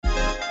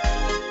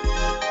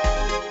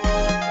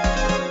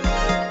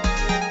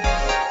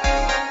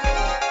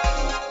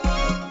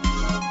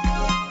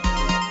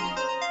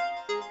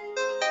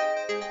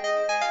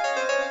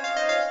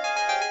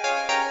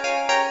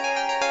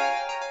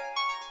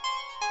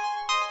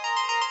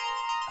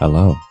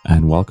Hello,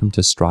 and welcome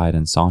to Stride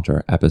and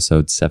Saunter,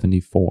 episode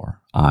 74.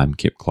 I'm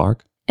Kip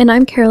Clark. And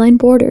I'm Caroline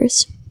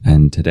Borders.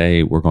 And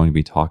today we're going to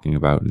be talking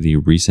about the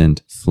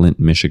recent Flint,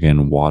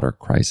 Michigan water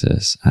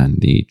crisis and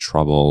the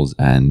troubles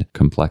and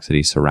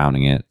complexity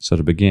surrounding it. So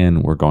to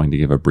begin, we're going to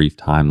give a brief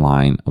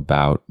timeline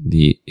about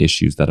the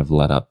issues that have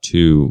led up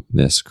to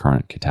this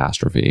current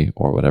catastrophe,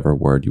 or whatever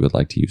word you would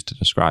like to use to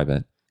describe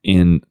it.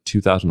 In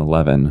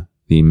 2011,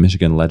 the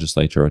Michigan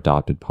legislature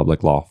adopted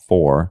Public Law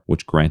 4,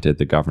 which granted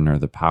the governor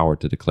the power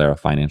to declare a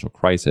financial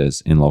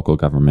crisis in local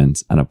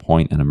governments and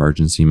appoint an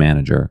emergency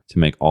manager to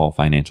make all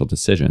financial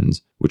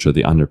decisions, which are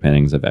the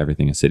underpinnings of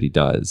everything a city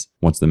does.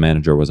 Once the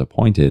manager was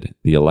appointed,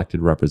 the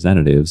elected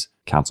representatives,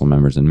 council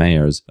members and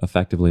mayors,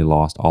 effectively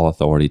lost all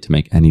authority to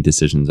make any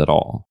decisions at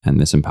all. And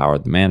this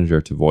empowered the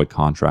manager to void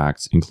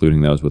contracts,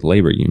 including those with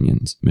labor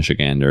unions.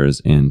 Michiganders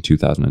in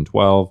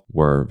 2012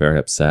 were very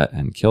upset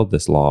and killed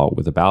this law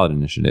with a ballot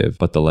initiative,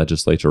 but the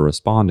legislature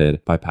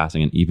responded by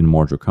passing an even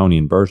more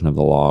draconian version of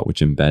the law,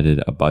 which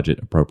embedded a budget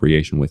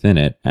appropriation within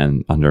it.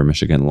 And under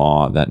Michigan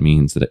law, that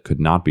means that it could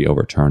not be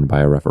overturned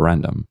by a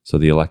referendum. So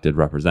the elected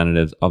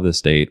representatives of the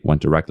state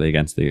went directly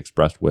against the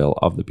expressed will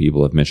of the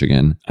people of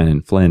Michigan. And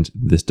in Flint,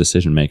 this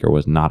decision maker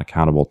was not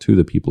accountable to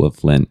the people of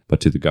Flint, but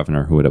to the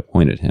governor who had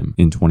appointed him.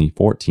 In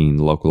 2014,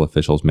 local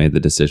officials made the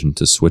decision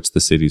to switch the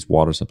city's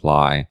water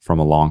supply from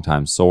a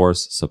longtime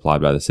source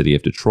supplied by the city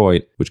of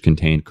Detroit, which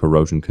contained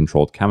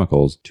corrosion-controlled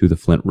chemicals, to the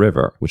Flint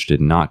River, which did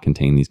not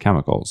contain these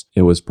chemicals.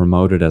 It was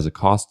promoted as a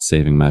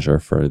cost-saving measure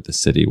for the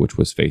city, which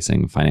was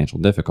facing financial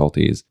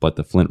difficulties, but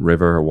the Flint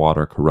River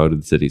water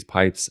corroded the city's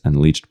pipes and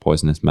leached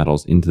poisonous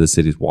metals into the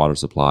city's water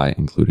supply,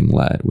 including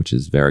lead, which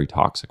is very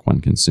toxic when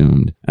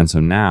consumed. And so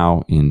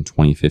now, in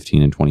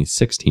 2015 and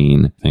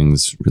 2016,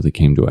 things really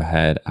came to a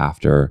head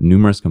after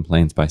numerous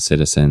complaints by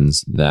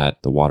citizens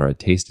that the water had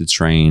tasted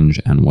strange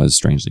and was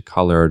strangely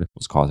colored,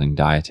 was causing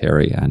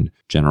dietary and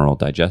general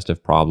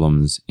digestive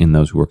problems in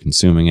those who were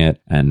consuming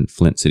it. And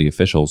Flint city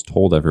officials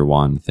told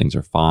everyone, things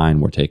are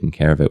fine, we're taking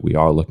care of it, we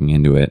are looking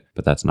into it,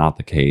 but that's not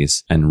the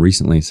case. And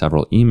recently,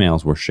 several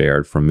emails were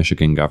shared from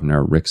Michigan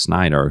Governor Rick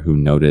Snyder, who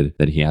noted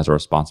that he has a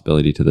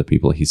responsibility to the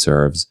people he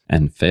serves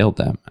and failed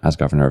them as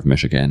governor of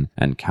Michigan.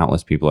 And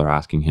countless people are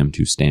asking him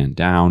to stand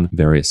down.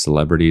 Various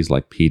celebrities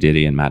like P.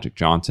 Diddy and Magic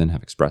Johnson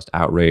have expressed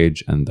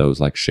outrage, and those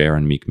like Cher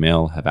and Meek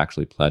Mill have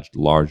actually pledged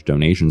large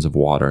donations of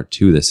water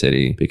to the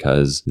city,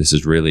 because this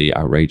is really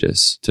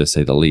outrageous, to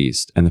say the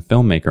least. And the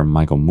filmmaker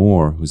Michael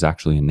Moore, who's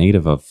actually a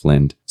native of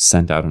Flint,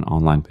 sent out an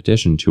online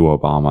petition to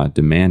Obama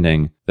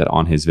demanding that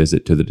on his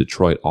visit to the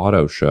Detroit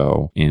Auto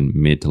Show in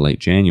mid to late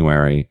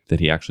January, that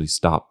he actually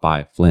stopped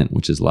by Flint,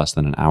 which is less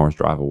than an hour's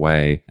drive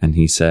away. And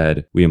he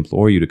said, "We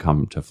implore you to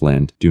come to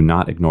Flint. Do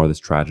not ignore this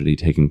tragedy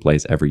taking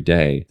place every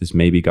day. This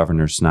may be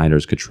Governor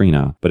Snyder's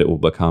Katrina, but it will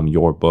become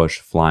your Bush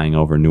flying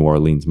over New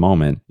Orleans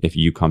moment if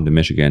you come to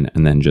Michigan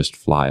and then just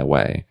fly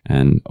away."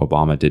 And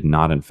Obama did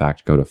not, in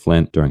fact, go to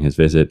Flint during his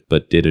visit,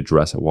 but did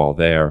address it while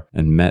there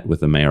and met with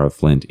the mayor of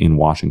Flint in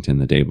Washington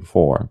the day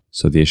before.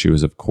 So the issue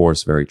is, of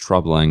course, very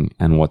troubling.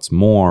 And what's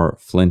more,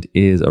 Flint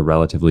is a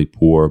relatively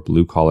poor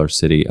blue-collar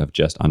city of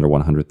just under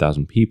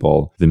 100,000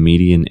 people. The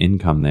median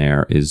income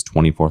there is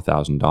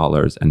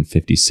 $24,000, and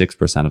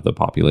 56% of the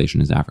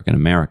population is African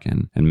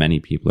American. And many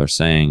people are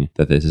saying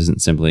that this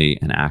isn't simply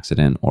an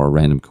accident or a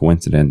random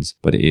coincidence,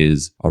 but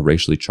is a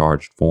racially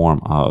charged form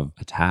of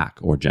attack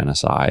or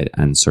genocide,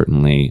 and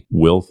certainly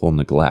willful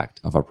neglect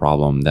of a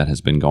problem that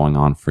has been going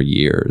on for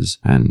years.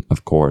 And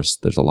of course,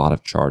 there's a lot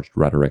of charged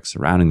rhetoric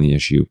surrounding the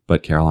issue.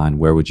 But Caroline,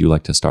 where would you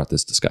like to start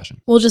this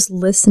discussion? Well, just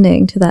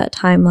listening to that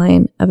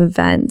timeline of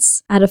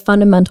events at a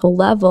fundamental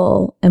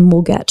level, and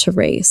we'll get to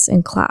race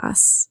and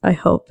class, I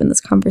hope, in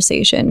this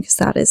conversation, because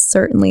that is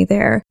certainly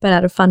there. But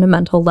at a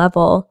fundamental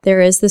level,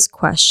 there is this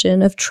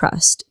question of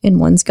trust in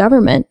one's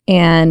government,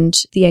 and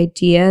the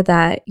idea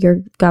that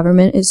your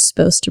government is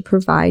supposed to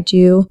provide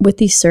you with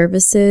the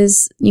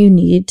services you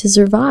need to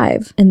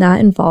survive. And that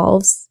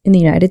involves, in the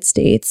United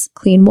States,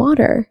 clean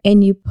water.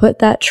 And you put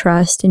that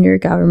trust in your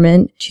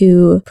government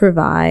to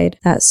provide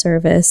that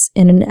service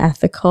in an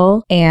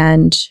ethical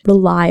and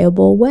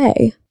reliable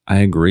way. I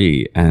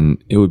agree.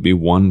 And it would be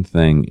one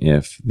thing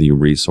if the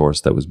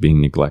resource that was being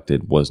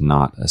neglected was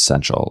not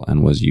essential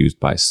and was used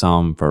by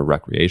some for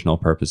recreational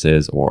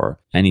purposes or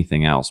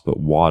anything else. But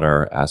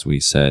water, as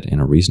we said in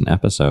a recent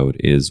episode,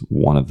 is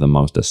one of the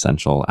most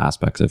essential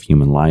aspects of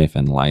human life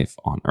and life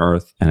on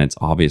Earth. And it's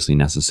obviously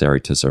necessary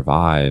to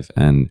survive.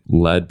 And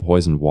lead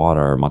poisoned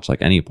water, much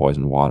like any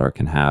poisoned water,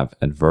 can have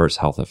adverse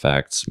health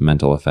effects,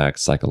 mental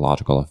effects,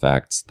 psychological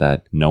effects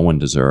that no one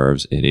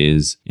deserves. It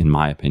is, in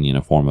my opinion,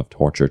 a form of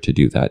torture to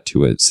do that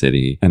to a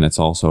city. And it's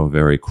also a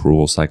very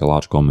cruel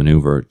psychological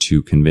maneuver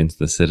to convince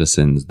the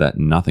citizens that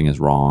nothing is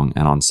wrong,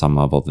 and on some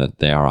level that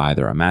they are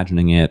either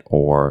imagining it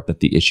or that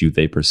the issue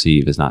they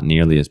perceive is not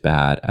nearly as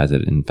bad as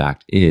it in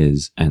fact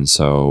is. And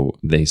so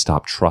they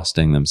stop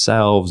trusting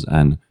themselves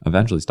and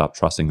eventually stop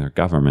trusting their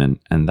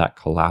government. And that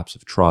collapse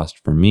of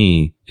trust, for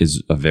me,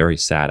 is a very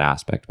sad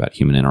aspect about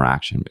human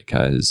interaction,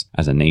 because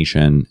as a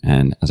nation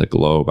and as a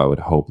globe, I would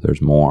hope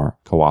there's more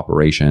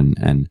cooperation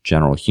and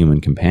general human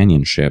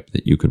companionship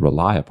that you could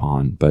rely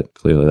upon. But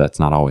clearly that's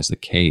not always the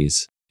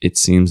case. It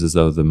seems as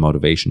though the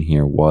motivation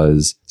here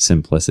was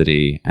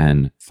simplicity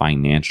and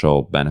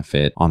financial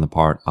benefit on the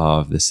part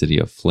of the city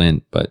of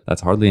Flint, but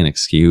that's hardly an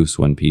excuse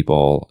when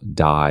people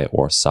die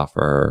or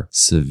suffer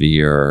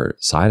severe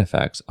side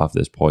effects of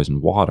this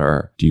poisoned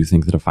water. Do you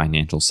think that a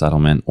financial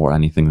settlement or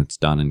anything that's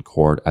done in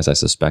court, as I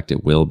suspect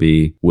it will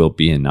be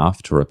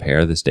enough to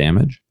repair this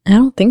damage? I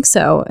don't think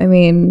so. I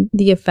mean,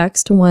 the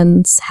effects to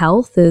one's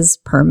health is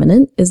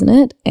permanent, isn't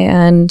it?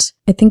 And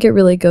I think it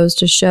really goes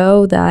to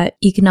show that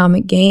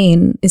economic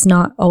gain is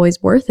not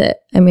always worth it.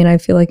 I mean, I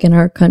feel like in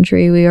our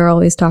country, we are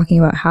always talking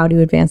about how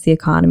to advance the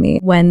economy.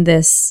 When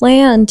this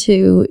plan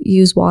to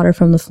use water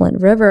from the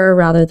Flint River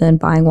rather than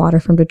buying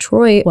water from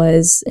Detroit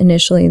was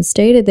initially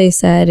instated, they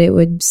said it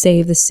would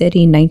save the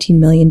city $19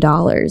 million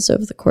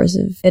over the course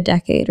of a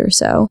decade or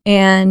so.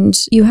 And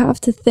you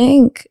have to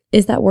think,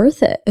 is that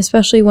worth it?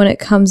 Especially when it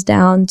comes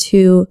down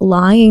to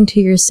lying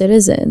to your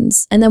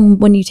citizens. And then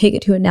when you take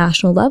it to a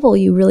national level,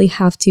 you really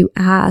have to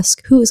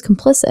ask, who is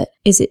complicit?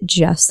 Is it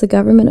just the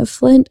government of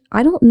Flint?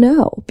 I don't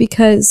know,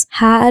 because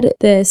had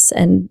this,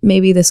 and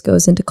maybe this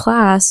goes into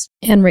class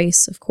and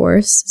race, of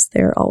course, as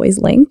they're always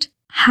linked.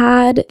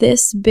 Had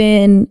this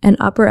been an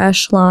upper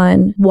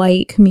echelon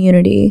white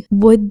community,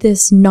 would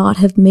this not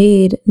have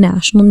made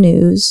national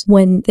news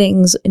when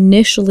things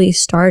initially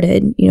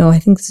started? You know, I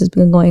think this has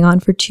been going on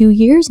for 2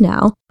 years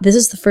now. This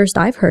is the first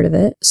I've heard of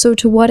it. So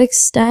to what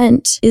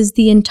extent is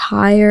the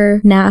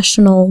entire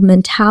national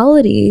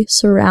mentality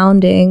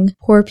surrounding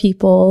poor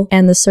people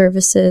and the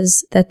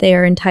services that they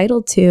are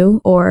entitled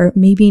to, or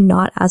maybe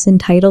not as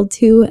entitled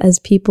to as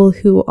people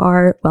who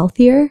are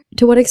wealthier?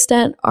 To what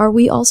extent are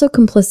we also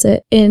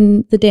complicit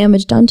in the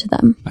damage done to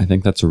them? I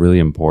think that's a really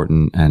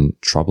important and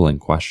troubling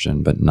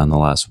question, but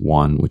nonetheless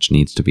one which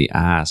needs to be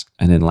asked.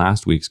 And in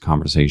last week's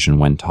conversation,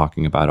 when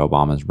talking about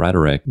Obama's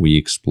rhetoric, we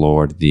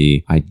explored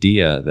the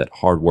idea that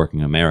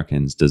hardworking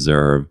Americans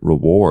deserve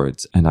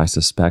rewards. And I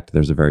suspect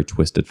there's a very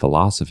twisted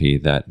philosophy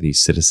that the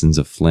citizens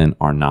of Flint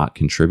are not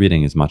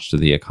contributing as much to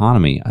the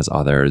economy as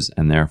others,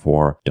 and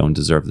therefore don't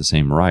deserve the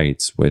same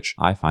rights, which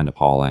I find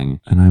appalling.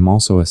 And I'm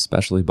also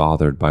especially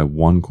bothered by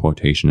one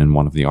quotation in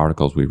one of the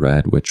articles we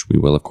read, which we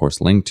will of course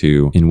link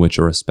to, in which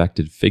a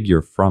respected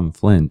figure from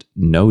Flint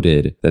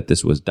noted that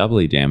this was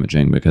doubly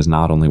damaging because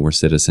not only were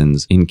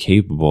citizens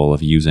incapable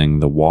of using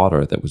the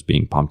water that was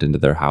being pumped into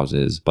their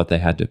houses, but they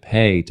had to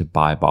pay to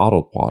buy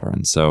bottled water.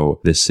 And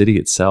so the city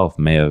itself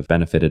may have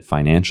benefited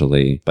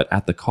financially, but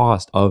at the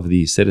cost of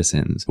these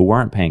citizens who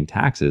weren't paying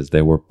taxes.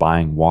 They were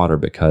buying water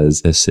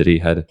because the city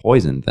had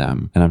poisoned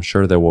them. And I'm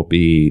sure there will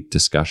be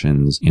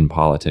discussions in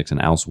politics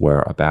and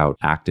elsewhere about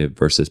active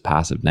versus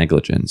passive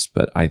negligence.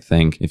 But I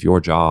think if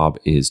your job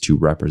is to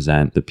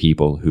represent the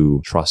people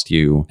who trust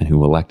you and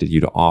who elected you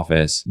to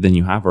office, then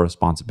you have a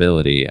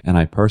responsibility. And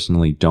I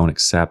personally don't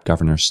accept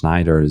Governor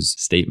Snyder's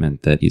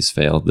statement that he's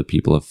failed the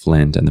people of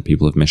Flint and the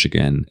people of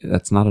Michigan.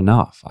 That's not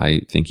enough.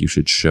 I think you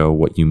should show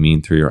what you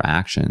mean through your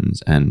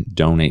actions and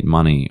donate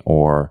money,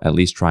 or at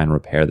least try and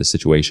repair the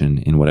situation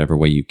in whatever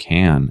way you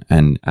can.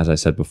 And as I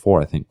said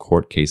before, I think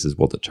court cases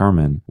will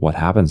determine what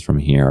happens from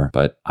here.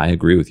 But I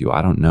agree with you.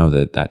 I don't know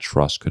that that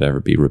trust could ever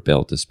be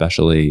rebuilt,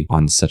 especially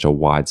on such a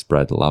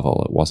widespread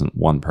level. It wasn't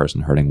one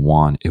person hurting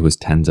one. It was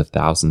tens of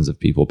thousands of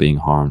people being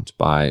harmed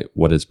by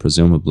what is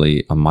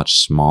presumably a much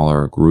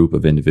smaller group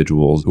of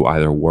individuals who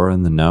either were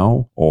in the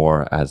know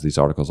or, as these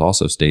articles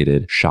also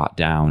stated, shot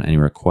down any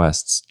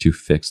requests to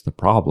fix the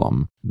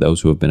problem.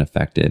 Those who have been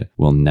affected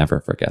will never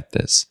forget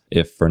this,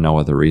 if for no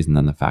other reason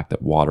than the fact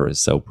that water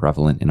is so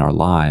prevalent in our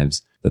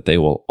lives that they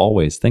will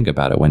always think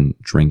about it when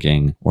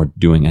drinking or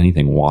doing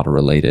anything water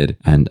related.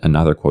 And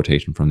another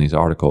quotation from these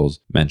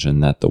articles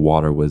mentioned that the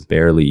water was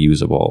barely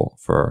usable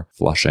for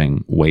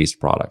flushing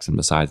waste products. And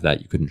besides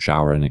that, you couldn't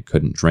shower in it,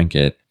 couldn't drink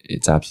it.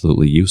 It's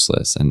absolutely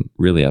useless and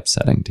really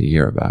upsetting to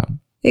hear about.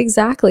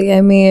 Exactly.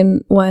 I mean,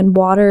 when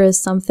water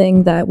is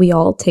something that we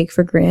all take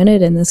for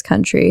granted in this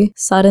country,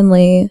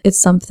 suddenly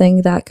it's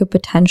something that could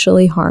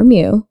potentially harm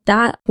you.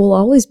 That will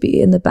always be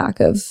in the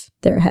back of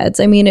their heads.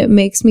 I mean, it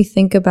makes me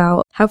think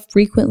about how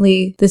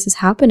frequently this is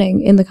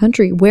happening in the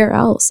country. Where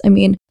else? I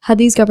mean, had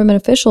these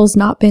government officials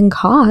not been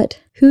caught,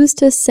 who's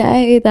to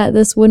say that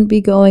this wouldn't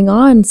be going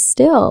on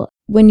still?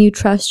 When you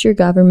trust your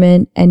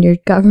government and your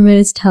government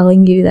is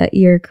telling you that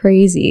you're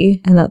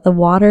crazy and that the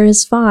water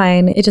is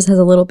fine, it just has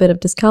a little bit of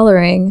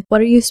discoloring.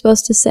 What are you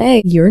supposed to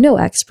say? You're no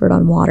expert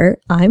on water.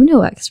 I'm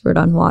no expert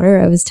on water.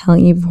 I was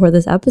telling you before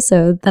this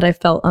episode that I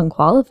felt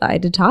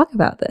unqualified to talk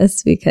about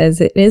this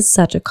because it is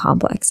such a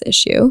complex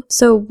issue.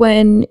 So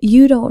when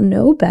you don't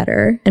know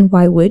better, and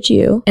why would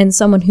you? And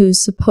someone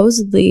who's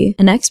supposedly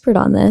an expert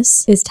on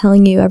this is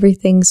telling you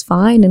everything's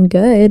fine and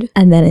good,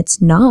 and then it's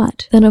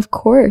not, then of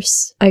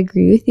course, I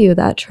agree with you.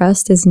 that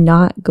trust is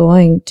not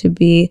going to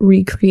be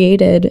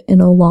recreated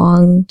in a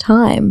long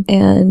time.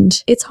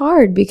 And it's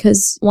hard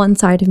because one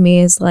side of me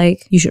is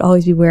like, you should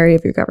always be wary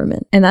of your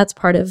government. And that's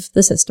part of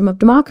the system of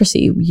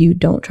democracy. You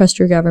don't trust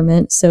your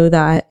government so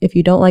that if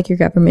you don't like your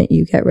government,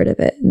 you get rid of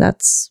it. And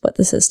that's what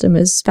the system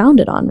is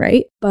founded on,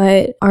 right?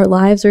 But our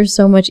lives are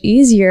so much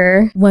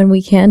easier when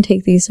we can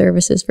take these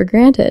services for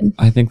granted.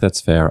 I think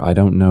that's fair. I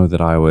don't know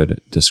that I would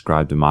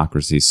describe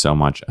democracy so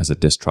much as a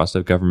distrust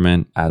of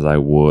government as I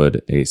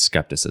would a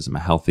skepticism, a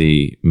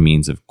healthy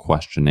means of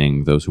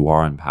questioning those who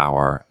are in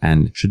power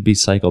and should be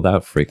cycled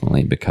out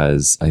frequently,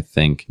 because I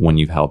think when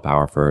you've held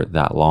power for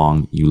that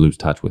long, you lose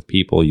touch with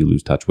people, you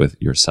lose touch with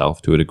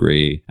yourself to a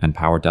degree, and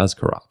power does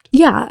corrupt.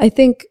 Yeah, I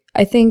think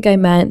I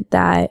meant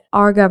that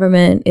our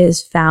government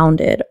is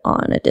founded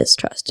on a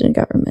distrust in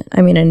government.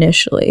 I mean,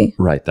 initially.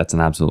 Right. That's an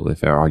absolutely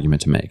fair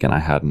argument to make. And I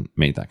hadn't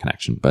made that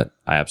connection, but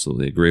I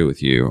absolutely agree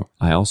with you.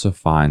 I also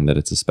find that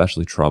it's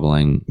especially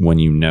troubling when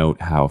you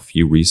note how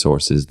few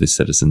resources the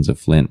citizens of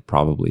Flint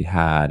probably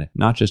had,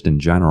 not just in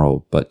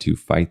general, but to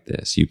fight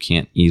this. You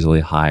can't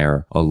easily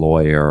hire a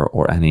lawyer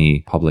or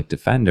any public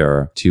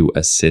defender to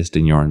assist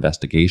in your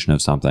investigation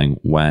of something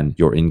when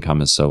your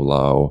income is so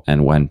low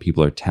and when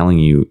people are telling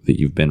you that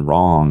you've been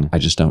wrong. I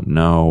just don't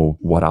know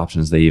what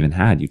options they even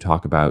had. You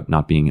talk about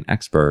not being an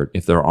expert.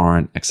 If there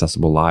aren't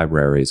accessible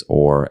libraries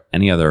or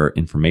any other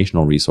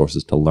informational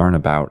resources to learn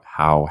about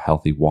how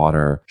healthy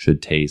water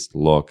should taste,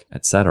 look,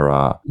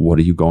 etc., what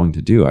are you going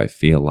to do? I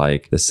feel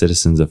like the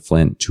citizens of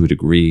Flint, to a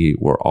degree,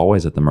 were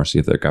always at the mercy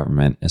of their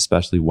government,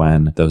 especially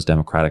when those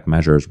democratic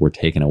measures were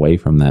taken away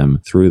from them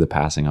through the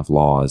passing of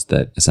laws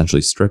that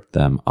essentially stripped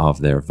them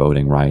of their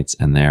voting rights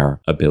and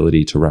their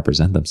ability to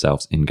represent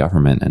themselves in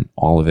government. And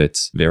all of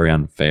it's very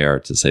unfair,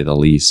 to say the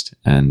least,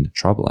 and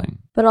troubling.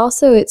 But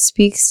also it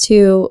speaks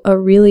to a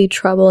really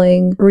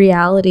troubling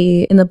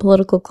reality in the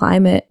political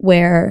climate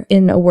where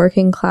in a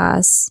working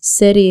class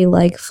city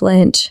like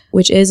Flint,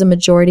 which is a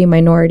majority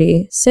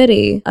minority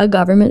city, a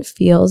government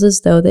feels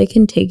as though they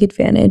can take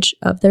advantage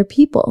of their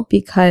people,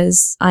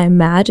 because I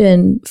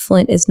imagine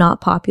Flint is not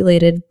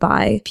populated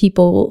by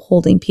people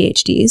holding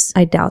PhDs.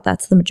 I doubt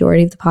that's the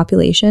majority of the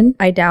population.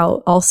 I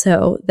doubt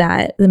also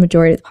that the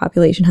majority of the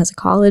population has a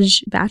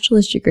college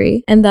bachelor's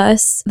degree, and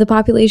thus the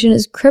population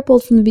is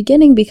crippled from the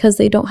beginning because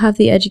they don't have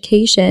the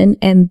education,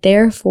 and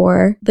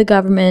therefore the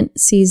government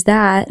sees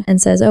that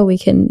and says, oh, we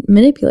can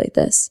manipulate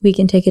this. We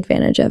can take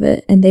advantage of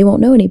it, and they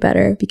won't know any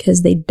better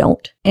because they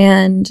don't.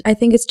 And I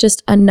think it's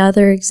just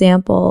another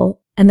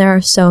example, and there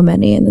are so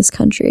many in this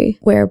country,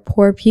 where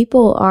poor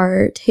people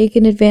are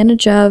taken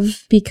advantage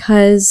of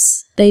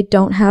because they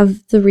don't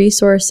have the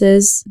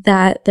resources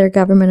that their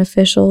government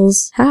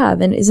officials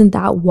have. And isn't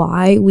that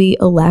why we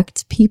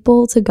elect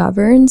people to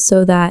govern,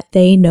 so that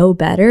they know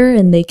better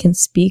and they can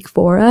speak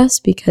for us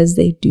because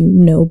they do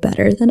know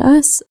better than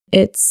us?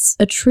 It's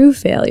a true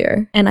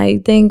failure. And I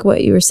think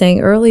what you were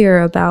saying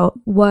earlier about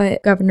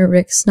what Governor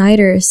Rick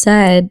Snyder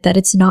said, that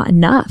it's not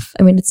enough.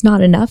 I mean, it's not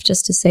enough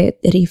just to say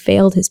that he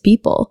failed his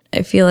people.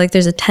 I feel like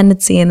there's a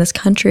tendency in this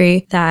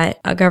country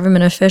that a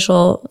government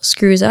official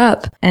screws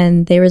up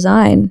and they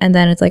resign, and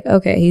then it's like,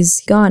 okay,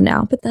 he's gone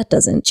now. But that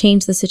doesn't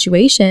change the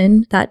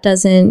situation. That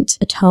doesn't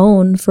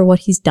atone for what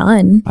he's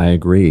done. I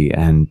agree.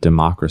 And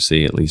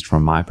democracy, at least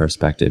from my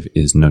perspective,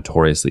 is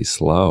notoriously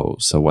slow.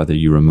 So whether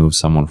you remove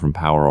someone from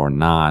power or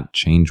not,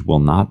 change will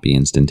not be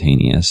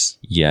instantaneous.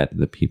 Yet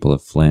the people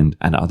of Flint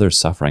and others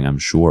suffering, I'm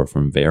sure,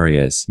 from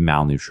various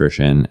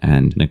malnutrition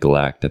and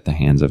neglect at the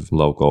hands of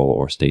local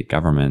or state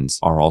governments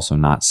are also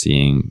not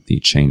seeing the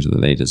change that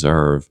they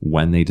deserve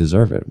when they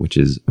deserve it, which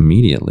is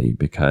immediately,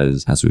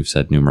 because, as we've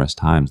said numerous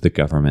times, the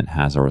government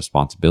has a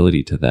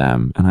responsibility to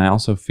them. And I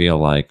also feel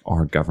like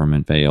our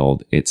government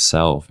failed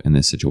itself in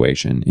this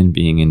situation in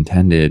being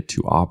intended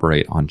to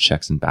operate on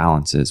checks and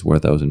balances where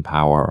those in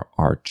power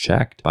are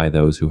checked by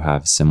those who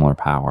have similar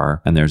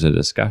power. And there's a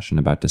discussion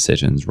about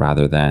decisions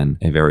rather than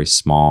a very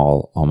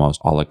small,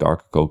 almost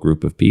oligarchical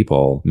group of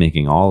people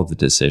making all of the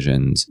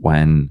decisions,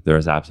 when there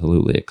is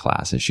absolutely a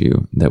class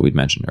issue that we'd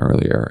mentioned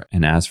earlier.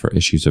 And as for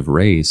issues of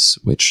race,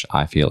 which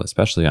I feel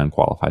especially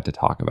unqualified to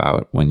talk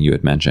about when you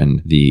had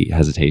mentioned the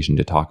hesitation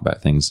to talk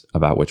about things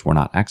about which we're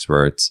not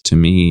experts, to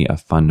me, a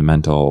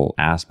fundamental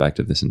aspect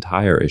of this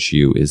entire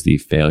issue is the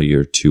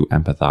failure to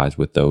empathize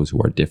with those who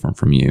are different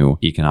from you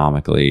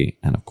economically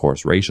and, of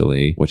course,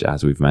 racially, which,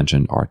 as we've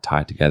mentioned, are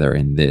tied together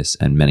in this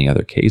and many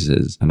other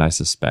cases. And I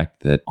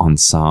suspect that on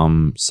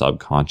some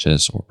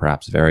subconscious or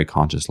perhaps very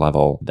conscious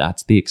level,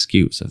 that's the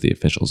excuse of the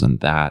officials. And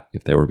that,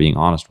 if they were being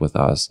honest with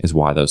us, is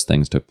why those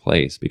things took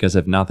place. Because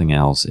if nothing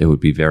else, it would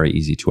be very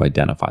easy to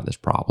identify this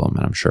problem.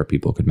 And I'm sure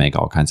people could make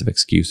all kinds of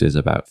excuses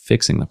about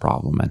fixing the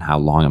problem and how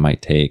long it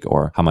might take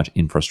or how much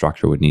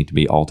infrastructure would need to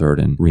be altered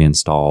and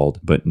reinstalled.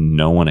 But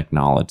no one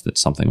acknowledged that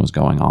something was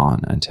going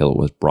on until it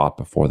was brought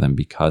before them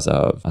because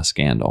of a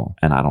scandal.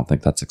 And I don't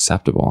think that's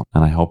acceptable.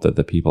 And I hope that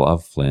the people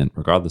of Flint,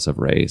 regardless of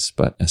race,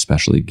 but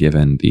especially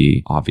given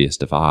the obvious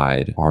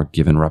divide, are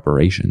given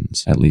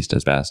reparations, at least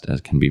as best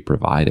as can be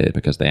provided,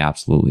 because they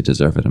absolutely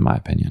deserve it, in my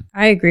opinion.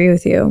 I agree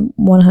with you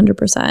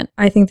 100%.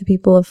 I think the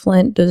people of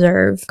Flint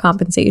deserve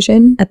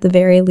compensation at the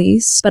very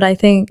least, but I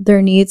think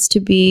there needs to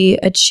be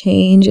a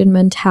change in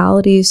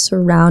mentality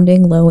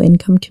surrounding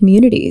low-income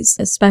communities,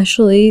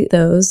 especially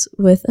those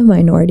with a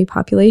minority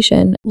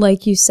population.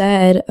 Like you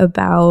said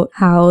about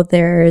how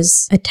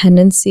there's a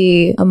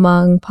tendency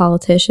among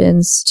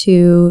politicians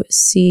to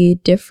see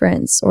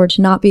difference or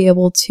to not be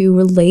able to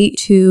relate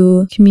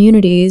to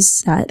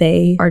communities that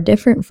they are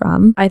different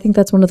from. I think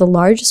that's one of the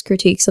largest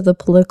critiques of the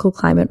political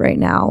climate right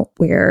now,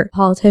 where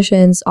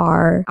politicians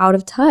are out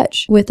of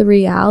touch with the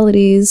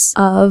realities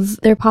of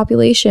their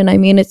population. I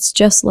mean, it's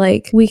just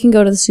like we can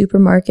go to the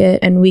supermarket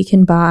and we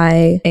can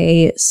buy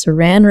a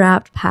saran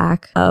wrapped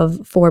pack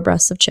of 4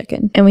 breasts of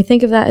chicken. And we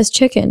think of that as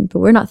chicken, but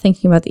we're not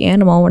thinking about the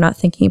animal. We're not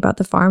thinking about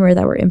the farmer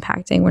that we're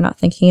impacting. We're not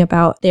thinking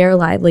about their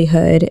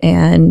livelihood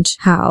and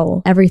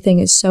how everything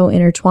is so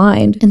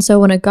intertwined. And so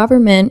when a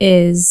government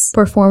is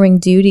performing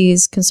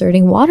duties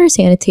concerning water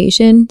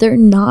sanitation, they're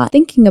not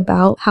thinking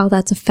about how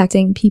that's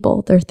affecting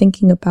people. They're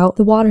thinking about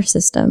the water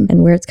system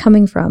and where it's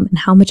coming from and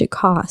how much it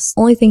costs.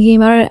 Only thinking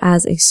about it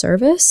as a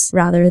service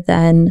rather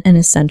than an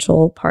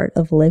essential part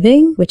of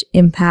living, which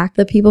impact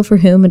the people for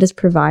whom it is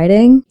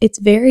providing. It's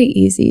very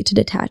easy to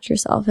detach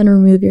yourself and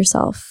remove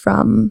yourself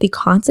from the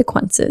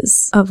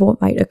consequences of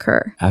what might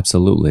occur.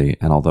 Absolutely.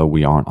 And although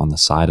we aren't on the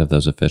side of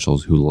those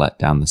officials who let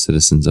down the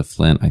citizens of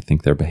Flint, I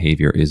think their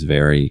behavior is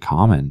very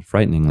common,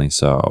 frighteningly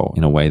so,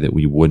 in a way that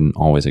we wouldn't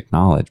always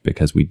acknowledge,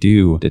 because we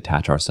do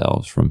detach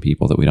ourselves from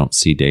people that we don't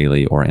see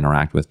daily or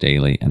interact with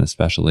daily, and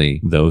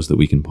especially those that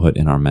we can put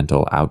in our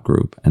mental out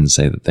group and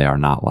say that they are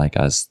not like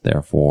us,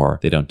 therefore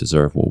they don't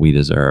deserve what we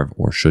deserve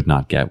or should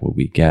not get what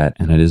we get.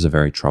 And it is a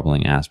very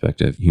troubling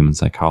aspect of human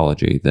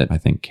psychology that I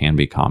think can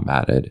be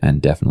combated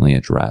and definitely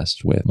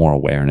addressed with more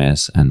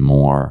awareness and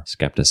more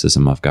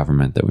skepticism of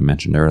government that we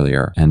mentioned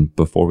earlier. And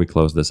before we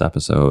close this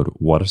episode,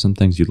 what are some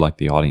things you'd like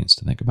the audience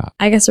to think about?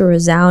 I guess a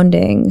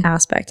resounding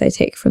aspect I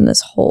take from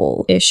this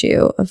whole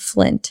issue of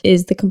Flint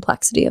is the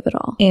complexity of it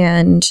all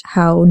and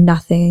how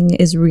nothing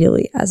is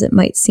really as it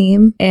might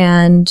seem.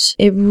 And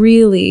it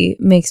really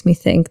makes me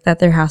think that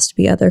there has to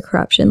be other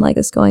corruption like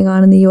this going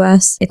on in the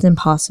US. It's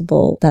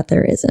impossible that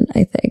there isn't,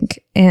 I think.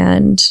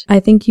 And I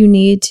think you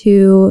need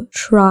to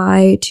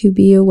try to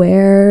be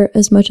aware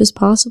as much as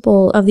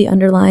possible of the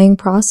underlying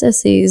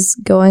processes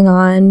going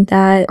on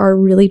that are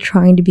really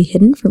trying to be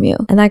hidden from you.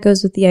 And that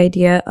goes with the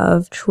idea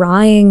of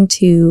trying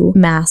to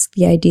mask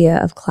the idea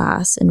of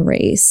class and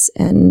race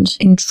and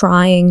in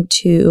trying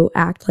to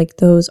act like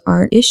those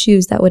aren't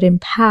issues that would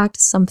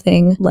impact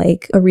something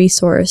like a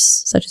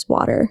resource such as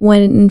water,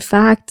 when in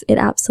fact it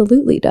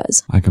absolutely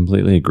does. I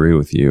completely agree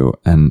with you.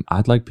 And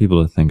I'd like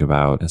people to think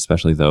about,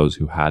 especially those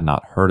who had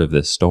not heard of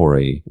this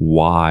story,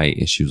 why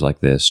issues like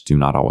this do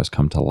not always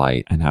come to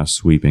light and how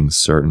sweeping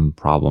certain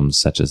problems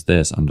such as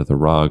this under the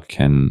rug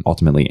can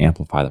ultimately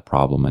amplify the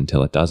problem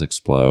until it does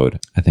explode.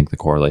 I think the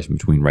correlation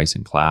between race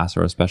and class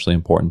are especially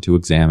important to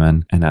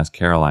examine. And as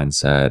Caroline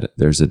said,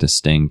 there's a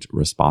distinct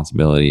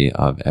responsibility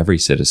of every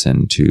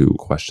citizen to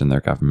question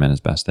their government as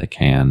best they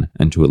can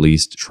and to at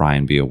least try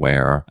and be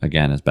aware,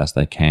 again, as best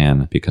they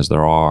can, because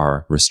there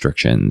are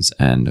restrictions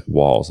and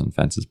walls and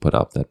fences put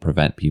up that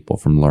prevent people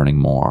from learning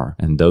more.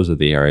 And those are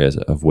the areas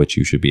of which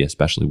you should be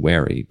especially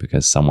wary,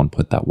 because someone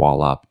put that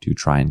wall up to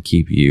try and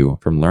keep you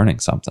from learning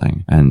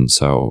something. And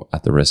so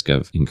at the risk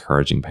of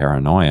encouraging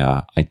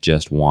paranoia, I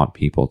just want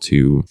people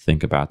to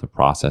think about the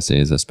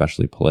processes,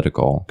 especially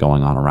political,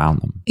 going on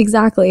around them.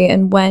 Exactly.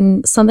 And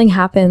when something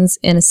happens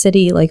in a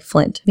city like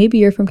Flint, maybe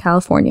you're from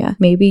California,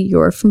 maybe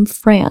you're from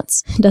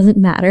France, it doesn't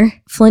matter.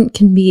 Flint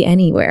can be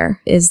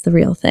anywhere is the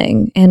real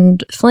thing.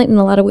 And Flint in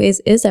a lot of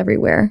ways is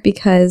everywhere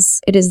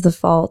because it is the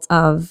fault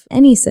of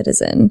any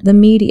citizen, the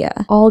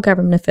media, all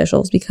government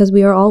officials, because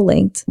we are all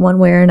linked one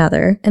way or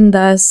another. And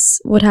thus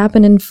what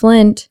happened in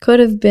Flint could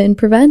have been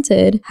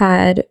prevented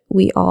had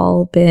we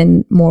all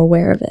been more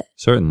aware of it.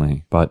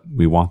 Certainly, but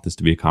we want this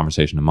to be a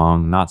conversation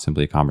among, not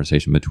simply a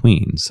conversation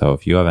between. So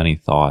if you have any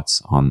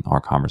thoughts on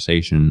our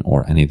conversation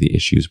or any of the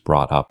issues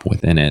brought up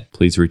within it,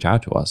 please reach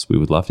out to us. We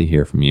would love to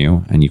hear from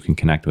you, and you can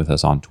connect with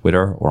us on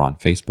Twitter or on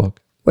Facebook,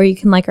 where you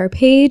can like our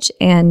page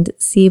and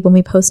see when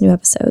we post new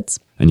episodes.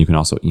 And you can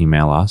also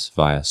email us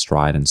via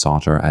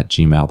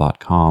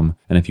strideandsaunter@gmail.com.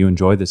 And if you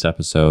enjoyed this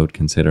episode,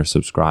 consider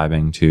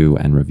subscribing to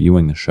and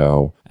reviewing the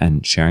show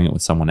and sharing it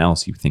with someone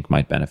else you think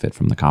might benefit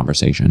from the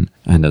conversation.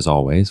 And as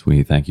always,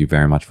 we thank you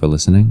very much for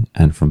listening.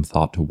 And from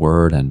thought to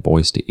word and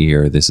voice to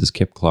ear, this is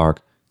Kip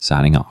Clark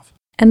signing off.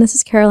 And this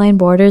is Caroline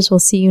Borders. We'll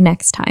see you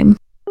next time.